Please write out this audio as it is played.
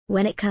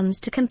When it comes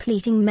to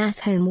completing math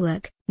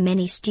homework,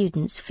 many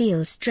students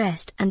feel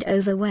stressed and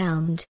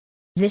overwhelmed.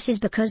 This is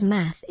because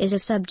math is a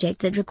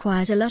subject that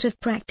requires a lot of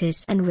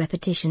practice and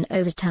repetition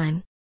over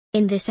time.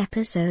 In this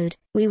episode,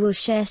 we will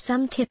share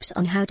some tips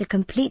on how to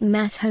complete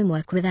math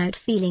homework without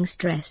feeling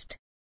stressed.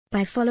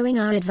 By following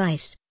our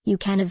advice, you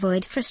can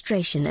avoid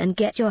frustration and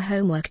get your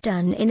homework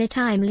done in a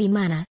timely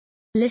manner.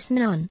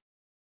 Listen on.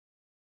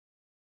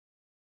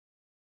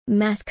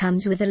 Math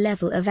comes with a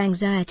level of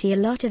anxiety a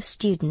lot of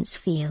students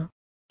feel.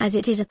 As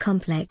it is a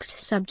complex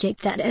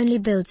subject that only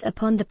builds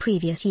upon the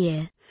previous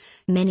year,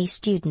 many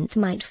students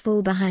might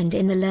fall behind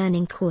in the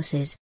learning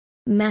courses.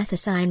 Math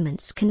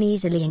assignments can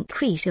easily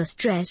increase your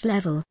stress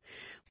level,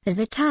 as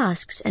the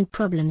tasks and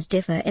problems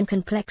differ in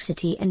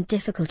complexity and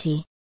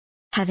difficulty.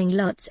 Having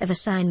lots of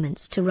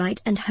assignments to write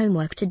and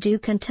homework to do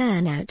can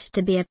turn out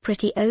to be a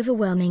pretty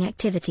overwhelming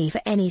activity for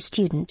any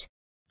student.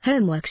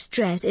 Homework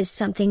stress is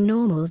something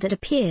normal that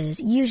appears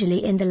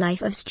usually in the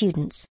life of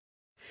students.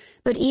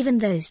 But even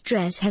though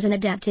stress has an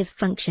adaptive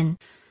function,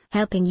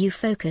 helping you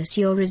focus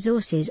your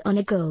resources on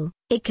a goal,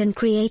 it can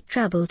create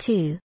trouble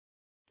too.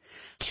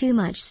 Too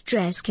much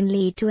stress can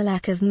lead to a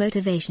lack of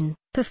motivation,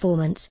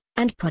 performance,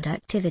 and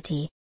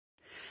productivity.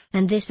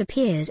 And this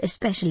appears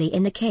especially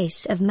in the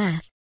case of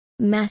math.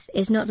 Math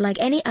is not like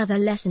any other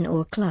lesson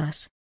or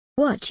class.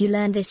 What you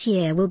learn this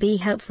year will be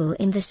helpful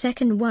in the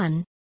second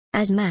one,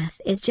 as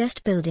math is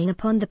just building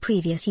upon the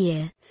previous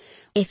year.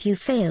 If you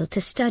fail to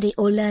study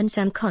or learn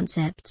some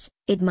concepts,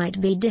 it might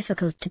be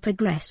difficult to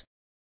progress.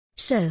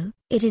 So,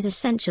 it is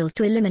essential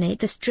to eliminate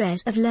the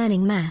stress of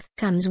learning math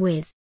comes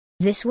with.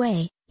 This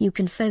way, you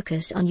can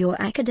focus on your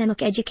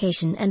academic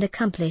education and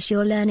accomplish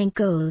your learning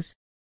goals.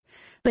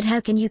 But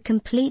how can you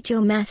complete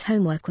your math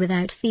homework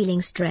without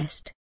feeling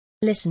stressed?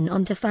 Listen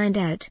on to find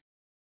out.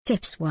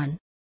 Tips 1.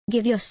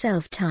 Give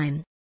yourself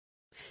time.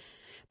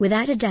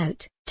 Without a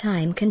doubt,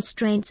 time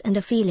constraints and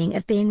a feeling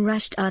of being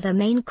rushed are the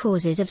main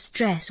causes of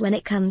stress when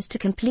it comes to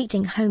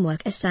completing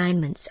homework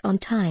assignments on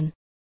time.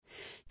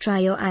 Try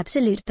your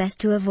absolute best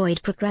to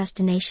avoid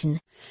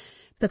procrastination,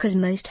 because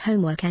most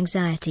homework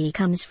anxiety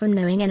comes from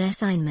knowing an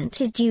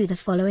assignment is due the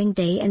following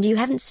day and you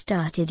haven't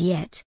started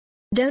yet.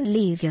 Don't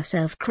leave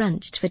yourself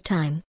crunched for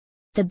time.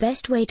 The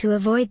best way to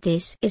avoid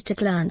this is to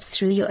glance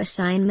through your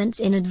assignments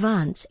in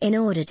advance in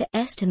order to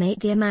estimate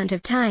the amount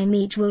of time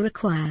each will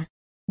require.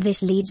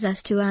 This leads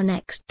us to our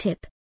next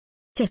tip.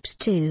 Tips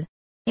 2.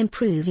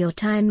 Improve your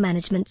time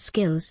management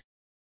skills.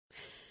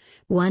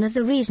 One of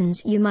the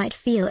reasons you might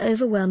feel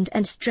overwhelmed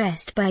and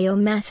stressed by your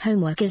math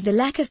homework is the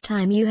lack of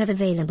time you have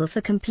available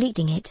for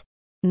completing it.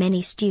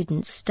 Many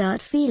students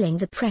start feeling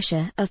the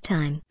pressure of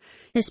time,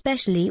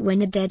 especially when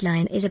the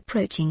deadline is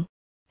approaching,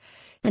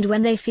 and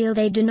when they feel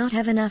they do not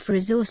have enough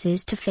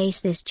resources to face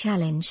this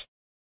challenge.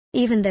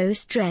 Even though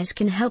stress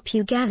can help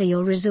you gather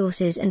your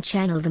resources and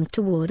channel them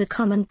toward a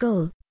common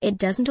goal, it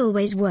doesn't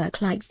always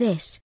work like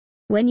this.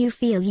 When you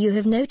feel you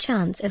have no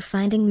chance of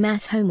finding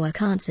math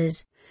homework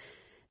answers,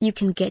 you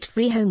can get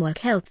free homework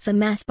help for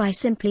math by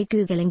simply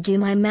Googling "Do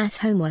My Math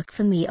Homework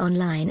for Me"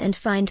 online and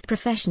find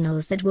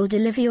professionals that will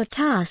deliver your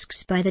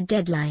tasks by the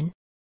deadline.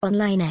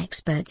 Online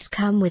experts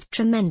come with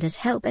tremendous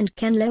help and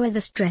can lower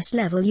the stress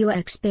level you are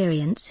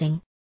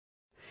experiencing.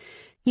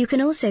 You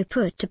can also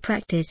put to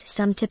practice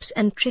some tips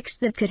and tricks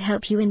that could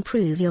help you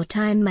improve your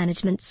time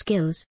management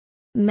skills.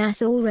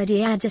 Math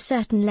already adds a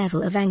certain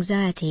level of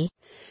anxiety,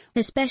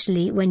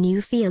 especially when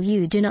you feel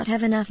you do not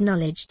have enough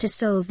knowledge to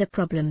solve the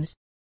problems.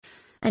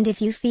 And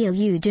if you feel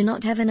you do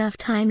not have enough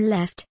time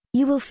left,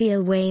 you will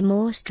feel way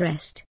more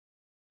stressed.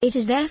 It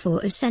is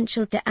therefore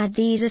essential to add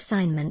these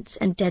assignments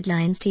and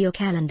deadlines to your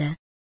calendar.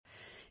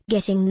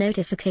 Getting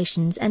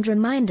notifications and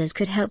reminders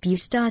could help you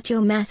start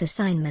your math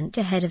assignment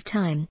ahead of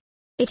time.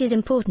 It is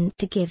important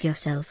to give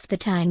yourself the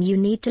time you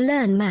need to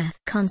learn math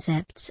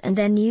concepts and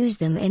then use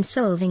them in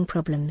solving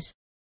problems.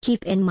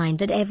 Keep in mind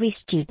that every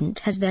student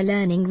has their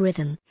learning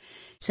rhythm,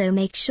 so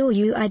make sure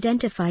you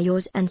identify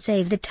yours and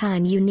save the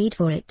time you need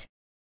for it.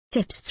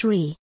 Tips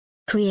 3.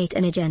 Create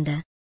an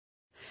agenda.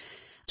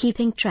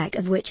 Keeping track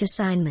of which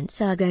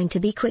assignments are going to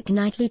be quick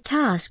nightly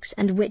tasks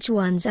and which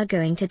ones are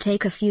going to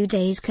take a few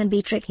days can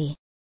be tricky.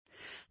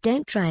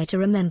 Don't try to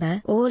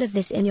remember all of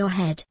this in your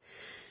head.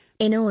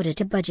 In order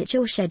to budget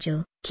your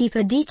schedule, keep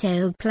a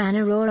detailed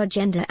planner or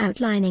agenda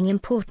outlining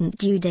important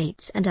due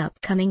dates and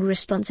upcoming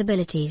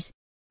responsibilities.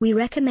 We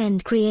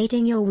recommend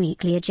creating your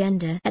weekly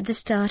agenda at the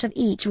start of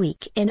each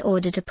week in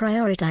order to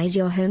prioritize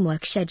your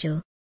homework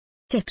schedule.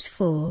 Tips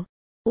 4.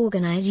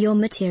 Organize your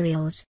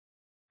materials.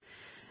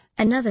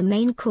 Another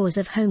main cause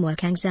of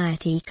homework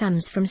anxiety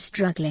comes from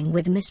struggling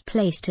with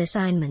misplaced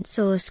assignments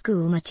or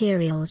school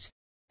materials.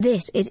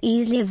 This is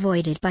easily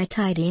avoided by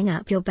tidying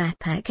up your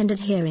backpack and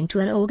adhering to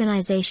an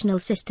organizational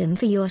system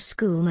for your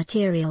school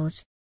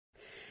materials.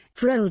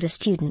 For older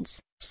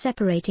students,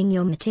 separating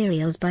your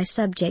materials by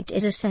subject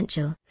is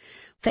essential.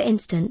 For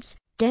instance,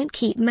 don't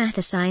keep math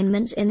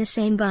assignments in the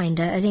same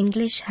binder as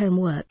English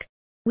homework.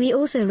 We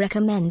also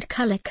recommend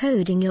color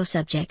coding your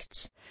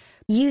subjects,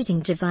 using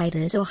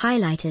dividers or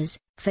highlighters,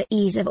 for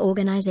ease of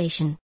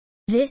organization.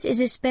 This is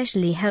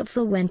especially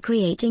helpful when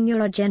creating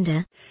your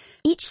agenda.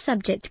 Each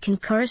subject can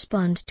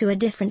correspond to a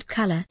different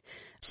color,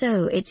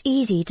 so it's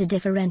easy to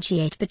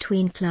differentiate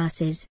between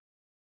classes.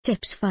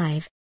 Tips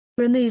 5.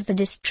 Remove the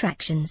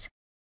distractions.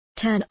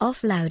 Turn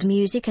off loud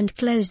music and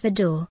close the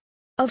door.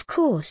 Of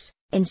course,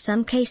 in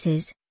some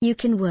cases, you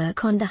can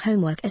work on the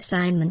homework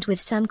assignment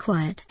with some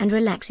quiet and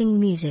relaxing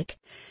music,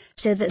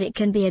 so that it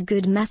can be a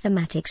good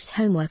mathematics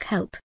homework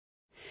help.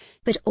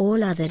 But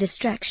all other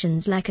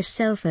distractions like a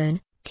cell phone,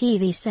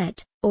 TV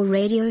set, or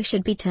radio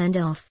should be turned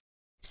off.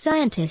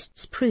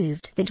 Scientists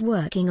proved that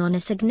working on a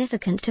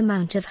significant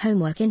amount of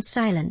homework in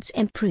silence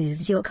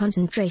improves your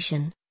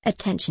concentration,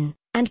 attention,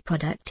 and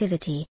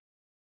productivity.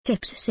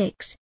 Tips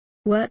 6.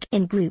 Work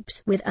in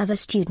groups with other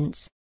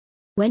students.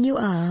 When you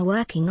are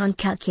working on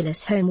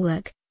calculus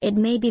homework, it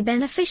may be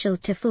beneficial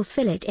to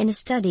fulfill it in a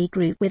study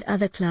group with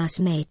other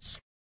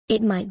classmates.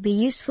 It might be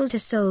useful to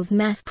solve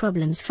math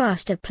problems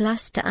faster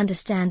plus to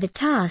understand the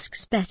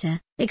tasks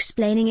better,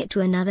 explaining it to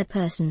another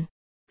person.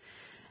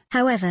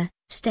 However,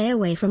 stay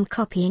away from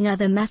copying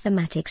other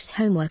mathematics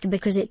homework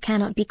because it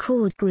cannot be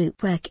called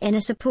group work in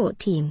a support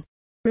team.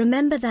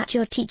 Remember that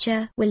your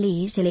teacher will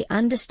easily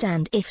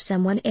understand if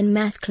someone in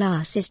math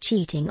class is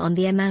cheating on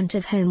the amount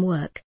of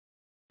homework.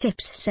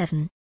 Tips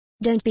 7.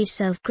 Don't be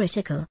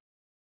self-critical.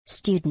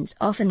 Students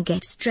often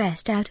get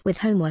stressed out with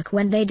homework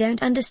when they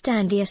don't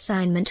understand the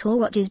assignment or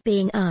what is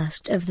being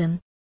asked of them.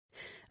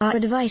 Our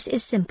advice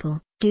is simple: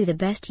 do the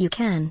best you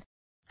can.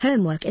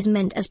 Homework is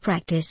meant as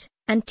practice,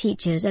 and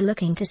teachers are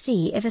looking to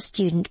see if a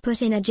student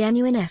put in a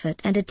genuine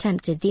effort and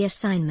attempted the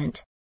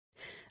assignment.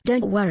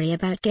 Don't worry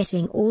about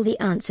getting all the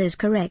answers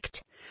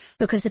correct,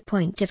 because the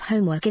point of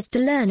homework is to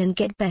learn and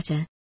get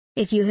better.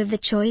 If you have the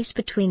choice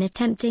between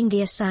attempting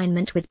the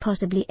assignment with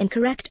possibly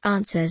incorrect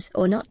answers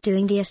or not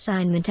doing the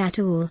assignment at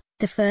all,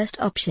 the first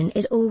option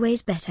is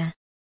always better.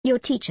 Your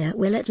teacher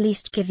will at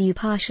least give you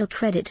partial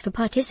credit for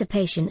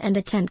participation and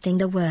attempting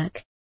the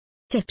work.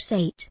 Tips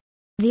 8.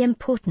 The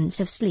importance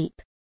of sleep.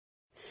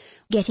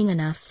 Getting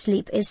enough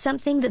sleep is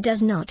something that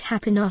does not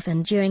happen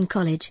often during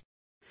college.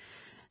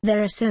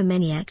 There are so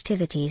many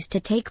activities to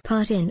take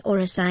part in or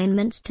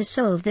assignments to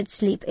solve that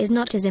sleep is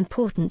not as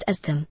important as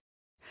them.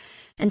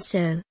 And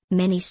so,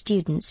 many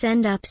students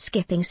end up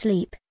skipping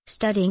sleep,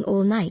 studying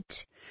all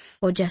night,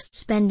 or just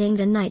spending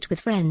the night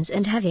with friends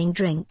and having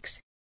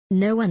drinks.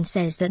 No one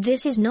says that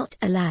this is not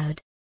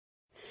allowed.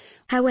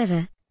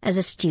 However, as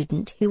a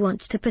student who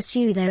wants to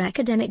pursue their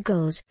academic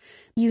goals,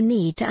 you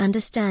need to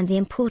understand the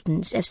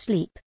importance of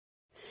sleep.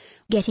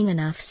 Getting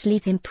enough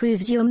sleep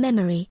improves your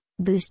memory,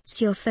 boosts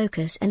your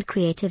focus and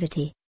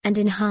creativity, and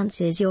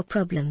enhances your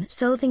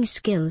problem-solving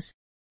skills.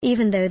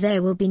 Even though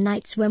there will be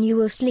nights when you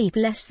will sleep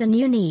less than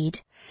you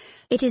need,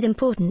 it is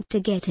important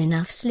to get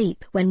enough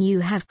sleep when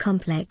you have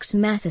complex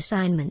math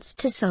assignments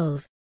to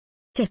solve.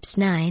 Tips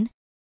 9.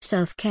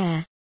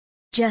 Self-care.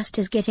 Just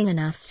as getting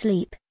enough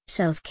sleep,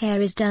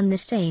 self-care is done the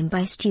same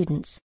by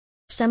students.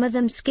 Some of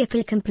them skip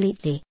it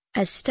completely,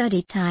 as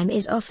study time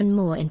is often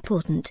more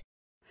important.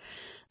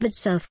 But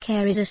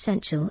self-care is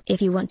essential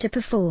if you want to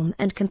perform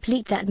and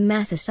complete that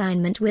math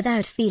assignment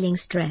without feeling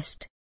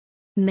stressed.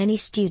 Many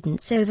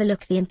students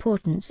overlook the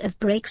importance of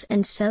breaks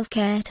and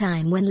self-care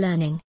time when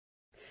learning.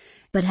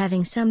 But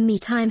having some me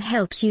time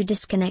helps you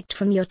disconnect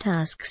from your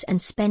tasks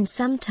and spend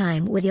some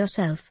time with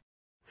yourself.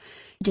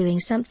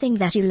 Doing something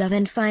that you love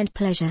and find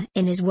pleasure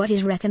in is what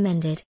is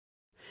recommended.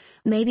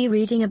 Maybe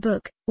reading a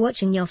book,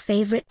 watching your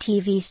favorite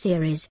TV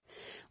series,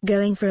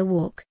 going for a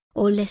walk,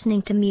 or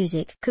listening to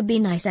music could be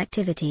nice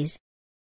activities.